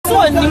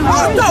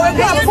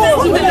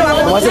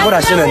What's it for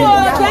a shilling?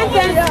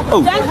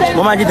 Oh,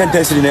 Mama didn't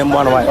test in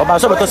one way.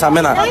 About so because I'm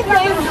and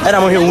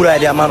I'm here who I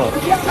am.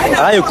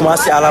 I come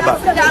see Alaba.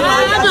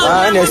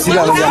 I see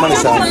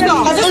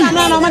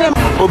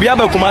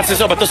Obiaba Kumasi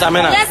so but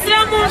Samena.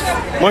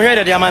 Mohe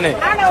de Yamane.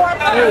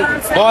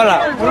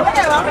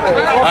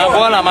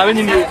 Bola, my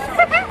winning you.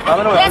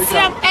 I'm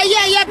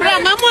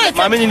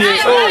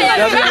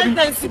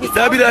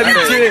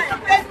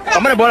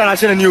going to borrow a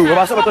shilling you.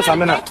 About so to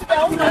Samena.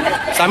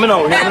 Samena,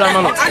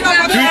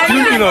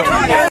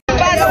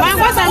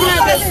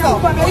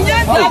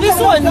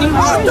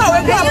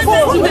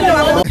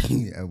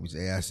 I was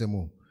a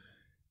Samo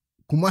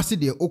Kumasi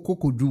de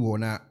Okoko do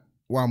on a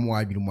one more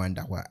I didn't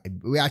wonder why.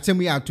 We are telling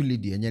me out to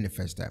lead the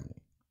first time.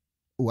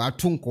 Oh, I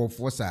tunk off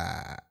was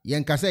a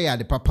Yankasaya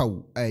the papa,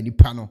 the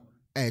panel,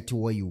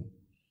 to you.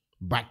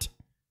 But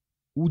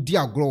would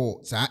dear grow,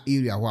 sa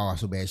area where I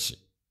was so best.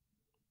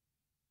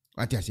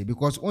 What I say,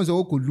 because once the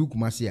Oko look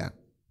Masia,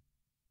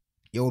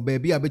 your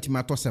baby a bit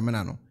mato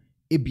seminano,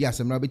 it be a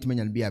seminar bit me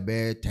and be a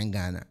bear 10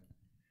 Ghana.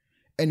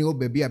 Any old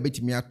baby a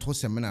bit me a to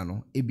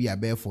seminano, it be a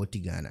bear 40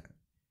 Ghana.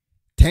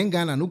 10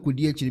 Ghana no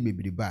could actually be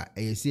the bar,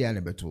 a say a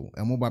beto,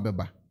 a mobile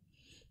beba.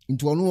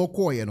 Into a no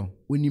call, you know,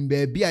 when you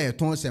be a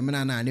ton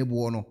seminar and a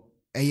buono,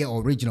 a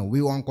original,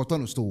 we want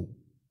cotton store.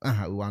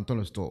 Aha, we want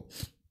on store.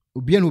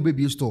 Ubian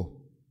baby store.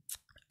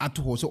 At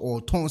horse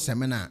or ton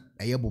seminar,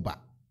 a yabuba,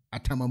 a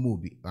tama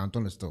movie,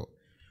 Anton store.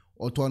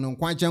 Or to an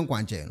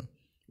quanchen.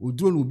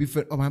 Udron will be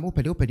fed of my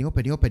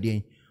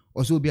opening.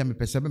 Also be a me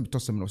perseven to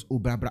some of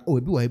Brabra,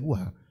 oh,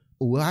 bua.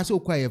 Oh, I so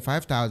quiet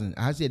 5,000.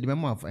 I said the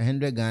member of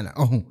 100 Ghana.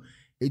 Oh,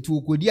 it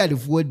will go the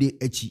 4 day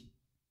echi.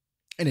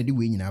 And a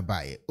win in a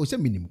buy. Oh,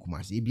 some minimum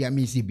kumasi, be a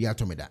missy be a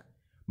tomeda.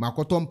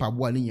 Macoton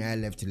pabua in your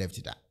left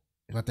that.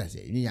 What I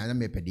say, you are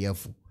me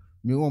pediafu.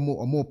 Me or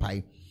more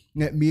pie.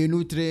 Me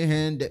no 3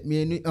 hand,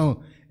 me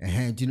oh, a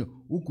hand, you know,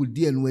 who could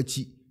deal with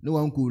no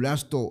one could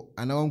last store,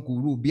 and no one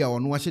could be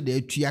on wash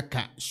the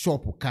triaka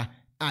shop car.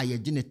 Ah, ye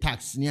gene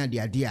tax near the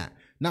idea.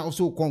 Now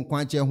also con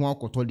quanche one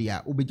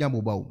cotodia,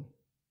 ubijambo.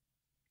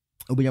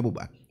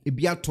 Obiyaboba.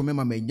 Ebia to me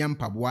mama nyam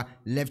pabwa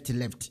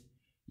left.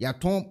 Ya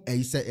ton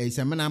a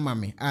semana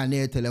mame a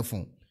near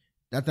telephone.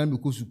 That time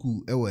because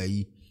school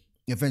away.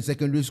 Your friend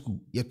secondary school,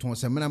 ya ton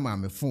semana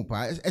mame phone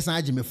pa.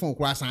 Esan me phone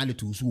cross and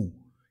to school.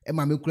 E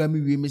mame kura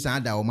mi wi miss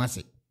ada o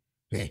mase.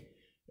 He.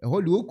 E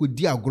holi o ko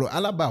di agro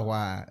alaba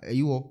wa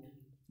eyo.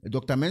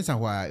 Dr. Mensa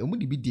wa e mu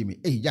di bi di me.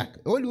 Eh Jack,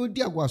 e holi o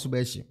di agro aso ba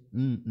ehye.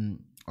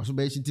 Aso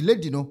ba ehye ti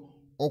lady no.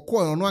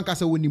 Okọ no anka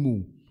se woni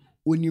mu.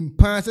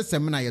 Onimpa se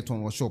semana ye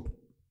ton wo shop.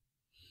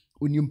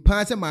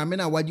 Unimpa se maame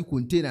na waji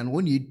container no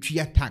woni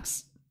etua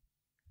tax.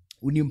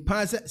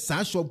 Unimpa se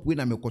sa shop we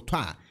na mekoto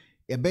a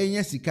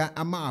ebenya sika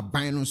ama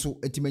aban no so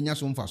etimenya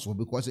so mfa so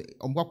because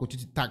ombo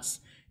akotuti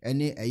tax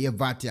ene eye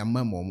VAT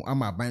amamo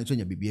ama aban so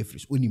nya bibia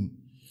free. Onim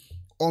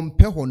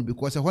ompe ho no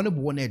because ho no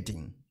bo na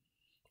edin.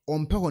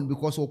 Ompe ho no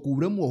because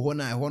okowura mu ho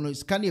na ho no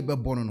sika na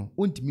ebebo no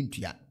ontimi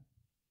ntua.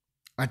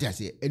 Ati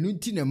ase enu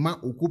nti na ma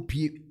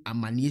okopie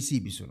amane ese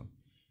bi so no.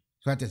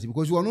 So ati ase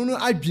because wo no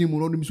adwin mu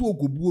no nim so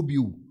okobuo bi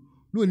o.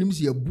 No nim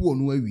se yabuo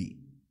no awi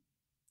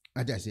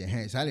aja se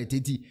he sale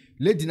teti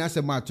lady na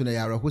se ma to na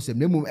yara hosem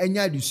na mum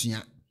enya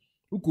adusua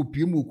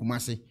ukopie mu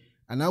okumase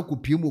ana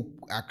ukopie mu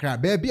akra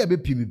ba bia be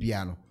pie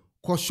bia no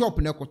ko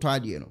shop na koto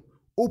ade no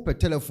open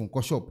telephone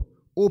ko shop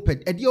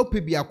open ade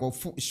open bia ko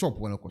shop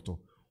wona koto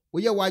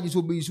oye waji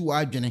so be isu wa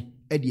adwene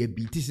ade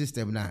ability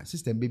system na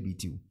system be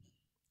biti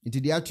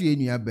nti de atu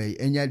enua ba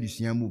enya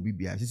adusua mu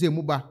bibia se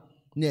mu ba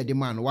na ede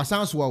ma no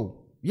wasanso wa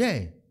o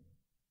yeah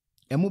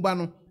emu ba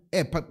no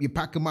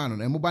pack man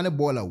no emu ba ne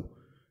bola o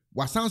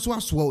wasanso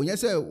aso o nya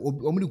se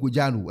omni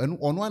goja no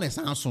ono ana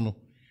sanso no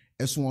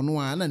eso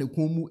ono ana ne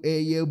komu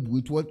eye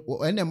abuetu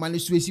ene ma ne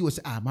suesi wo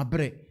se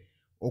mabre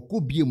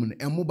okobiem no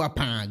emu ba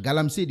pa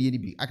galam se de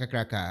bi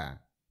akakraka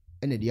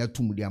ene de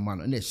atum de ama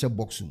no ene hye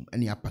boxum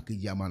ene ya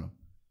package ama no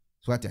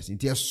so ati ase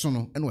nti eso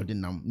no ene ode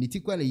nam ni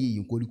tikwala yi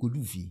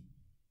nkodu fi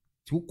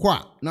ti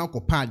kwa na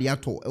akopa de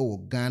ato e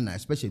Ghana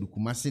especially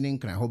Kumasi ne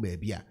nkran ho ba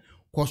bia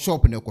ko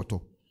shop ne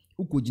koto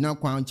ukojina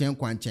kwanchen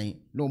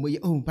no mo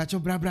oh pacho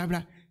bra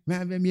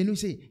me no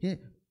say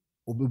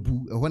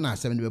obebu e ho na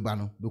asem ne beba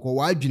no because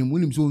wa adwene mu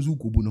nim so ozu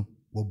kobu no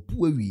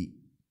wabu awie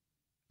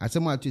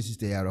asem atu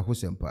sister yara ho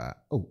sempa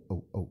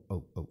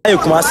ayo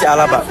Kumasi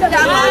Alaba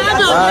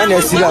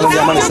na sira no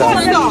diamane sa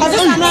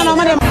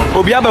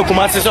obi aba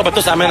Kumasi so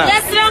beto samena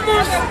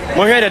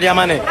mo hwe de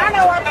diamane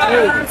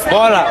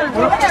bola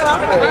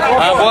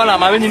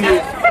ma wenyi ni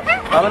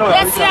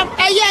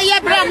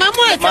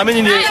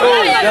Mami ni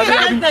oh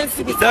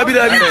David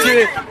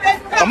che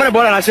amane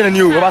bola na chene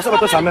ni o ba so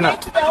beto samena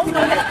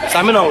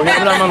o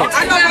ya no no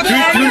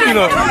you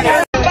know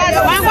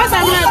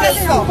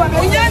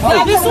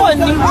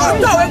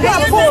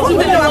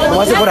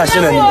what's for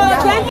chene ni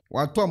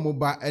wato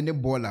moba ene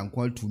bola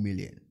nko 2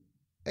 million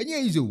enye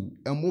izo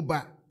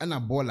moba na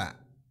bola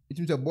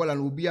itim se bola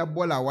no obi a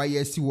bola wa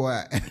yesi wo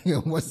a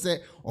wo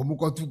se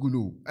omukotu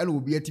gulo ene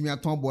obi atimi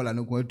aton bola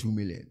no nko 2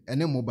 million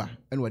ene moba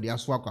ene wode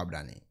aso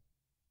akwabrane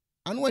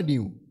And what do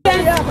you?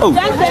 Oh,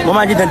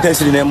 Mama didn't tell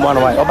you the name one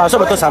way. About so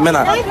better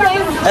Samena.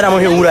 And I'm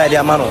here who I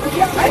am.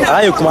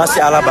 Ekuonaba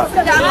Alaba.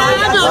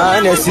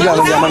 And I see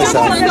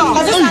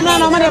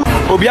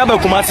Obiaba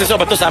Kumasi so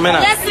better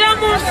Samena.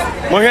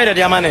 Mohe de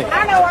Diamane.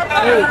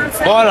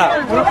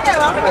 Bola.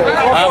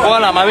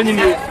 Bola, my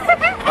mini.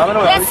 I'm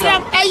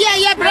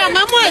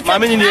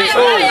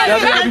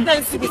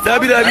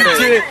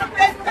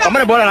going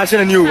to bola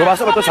national new. About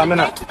so better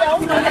Samena.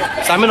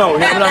 Samena,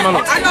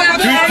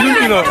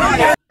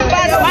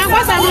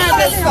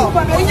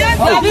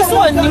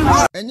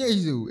 and yes,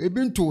 you've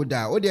been told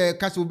that or the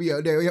castle be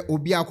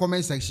a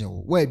comment section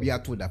where be a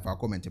told that for a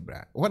comment.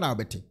 What I'll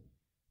bet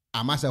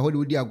I must have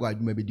hold dear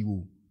God, maybe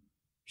do.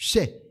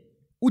 She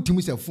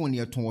Utimus a phone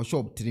near to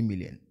shop 3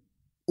 million.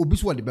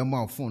 Obiswa the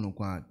Bema phone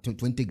to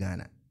 20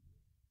 Ghana.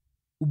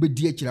 Ube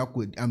dear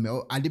Chirakud,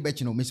 I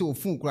debate no, Miss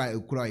phone cry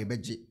a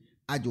beji,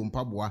 Ajon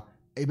Pabwa,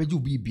 a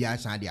beju be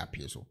bias and the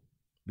appeal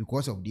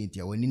because of the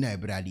interior when in a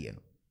bradian.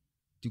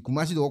 To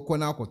Kumasi the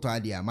Okona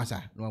Kotadia,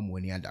 Massa, no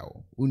more near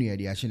Dow, only a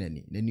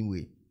diashini.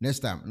 Anyway, next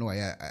time, no,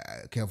 I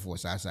care for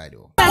Sasside.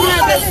 What's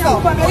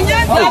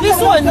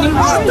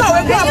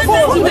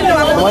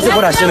it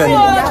for a shilling?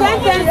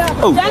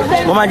 Oh,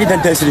 Mama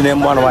didn't tell you the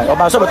name one way.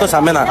 About so better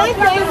Samena.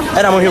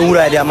 And I'm here who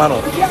I am.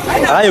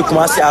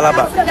 Ekuonaba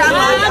Alaba.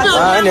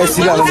 And I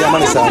see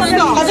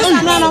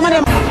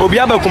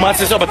Obiaba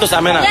Kumasi so better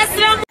Samena.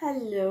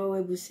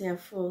 Hello,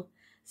 Ebusiafo.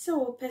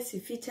 So, Percy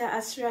Fita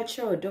Astra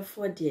Chodo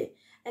for dear.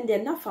 And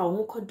then now for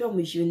Mukodom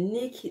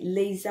unique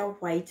laser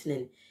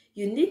whitening.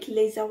 Unique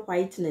laser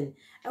whitening.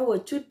 Our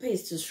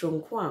toothpaste to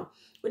strong quan.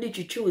 What did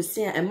you choose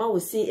saying? And ma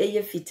was saying a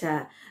year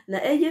fita. Na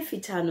a year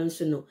fita non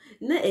sono.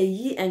 Na a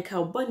ye and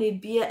carbonate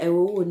beer a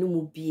row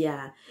no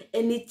beer.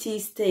 Any tea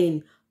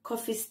stain,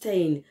 coffee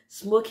stain,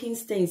 smoking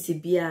stain,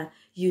 beer.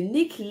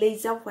 Unique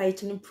laser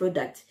whitening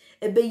product.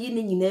 A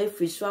beginning in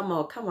every swammer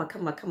or kama.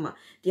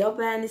 The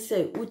other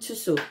say, Utu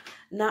so.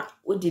 Na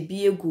would the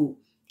beer goo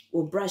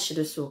or brush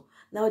it so.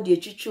 Now the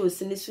chuchu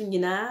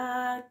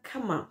sinisuna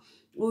kama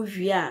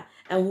uvia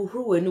and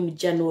who were num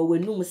general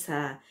when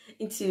numsa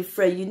into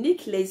for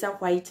unique laser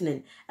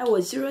whitening. I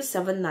was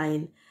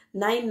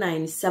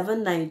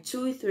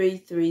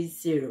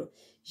 079-9979-2330.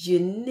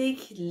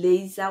 Unique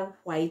laser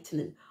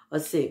whitening or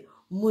say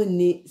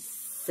money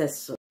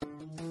seso.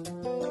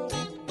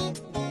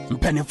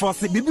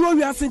 Pennyforce bibi wo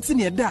wiase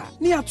ntine da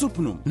ne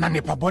atopnum na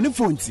ne pabone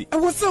fonti e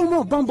wo se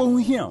wo bambo hu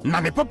hia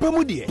na ne papa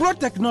mu de Pro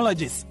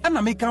Technologies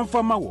ana me kan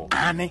fama wo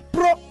ane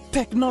Pro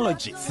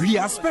Technologies. We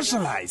are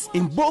specialized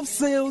in both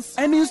sales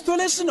and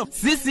installation of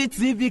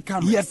CCTV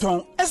cameras.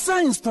 Yeton esa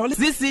install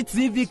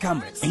CCTV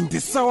cameras in the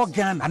South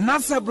Ghana and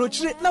NASA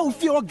brochure na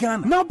ufi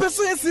Ghana. Now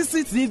person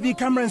CCTV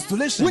camera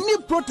installation. We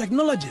need Pro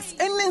Technologies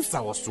and then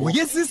South. We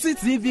get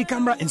CCTV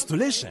camera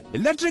installation,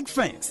 electric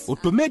fence,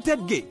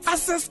 automated gate,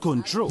 access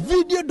control,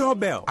 video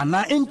doorbell, and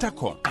our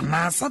intercom, and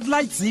our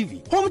satellite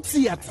TV, home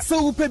theater,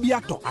 so we pay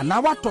biato, and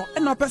our water,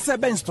 and our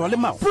person install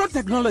them out. Pro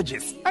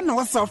Technologies and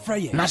our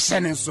software. Na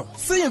shenen so.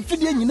 Say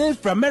Fidia nyina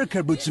from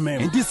America brochime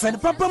ndi send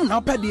papam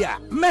na opedia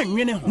man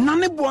nwene na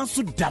ne bo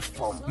anso da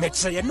form make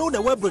sure you know the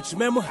web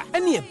brochime mu ha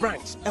ene a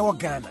branch e wo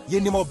Ghana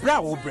ye ni mo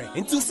bra wo bre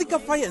nti sika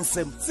fire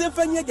nsem se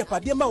fa nya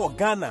japade ma wo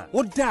Ghana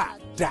wo da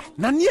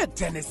na ne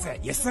tenese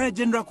yes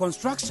general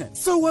construction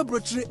so web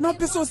brochire na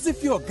peso si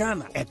fi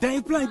Ghana e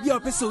dan plan bi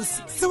opeso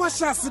si se wa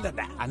sha se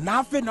dada ana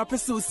afa na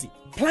opeso si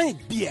plan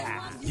bia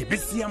ye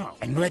besia ma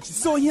eno achi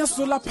so here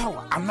solar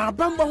power ana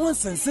bamba ho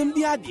nsensem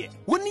bi ade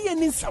woni ye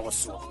ni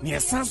nsawoso ne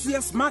esanso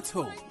ye smart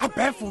home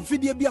abefo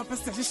video bi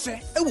opese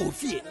hye e wo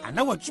fie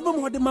ana watwuma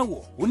mo de ma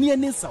wo woni ye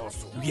ni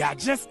nsawoso we are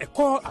just a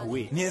call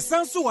away ne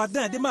esanso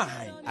wadan de ma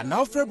han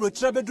ana ofre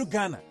brochire bedu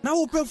Ghana na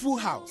wo pay full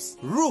house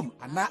room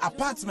ana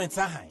apartment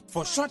ahan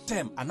for short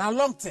term and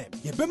long term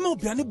ye be ma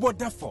obiane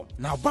border form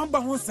na bamba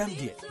ho nsem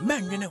de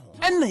manwene ho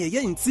enna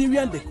ye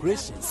interior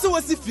decoration so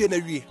wasi fie na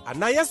wie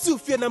ana yesi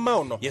fie na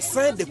ma no ye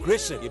sign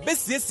decoration ye be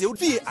siesie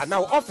fie ana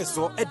office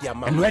o e de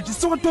ama eno agi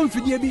so tom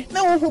fidie bi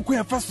na wo hokun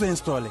ya faso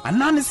install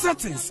ana ne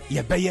settings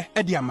ye be ye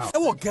e de ama e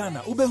wo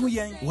Ghana wo be hu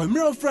yen wo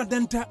mira fra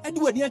denta e de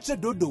wani a che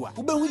dodoa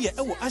wo be hu ye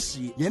e wo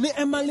ahie ye ne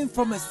Emalin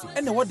pharmacy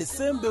e na wo the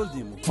same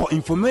building. For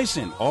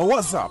information or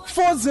WhatsApp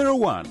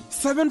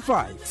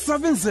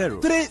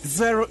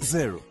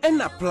 401-7570-300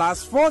 and a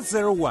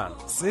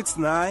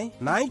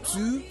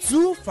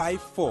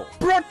 +401-6992-254.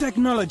 Pro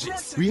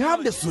Technologies. We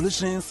have the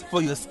solutions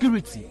for your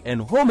security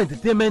and home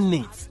entertainment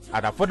needs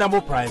at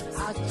affordable prices.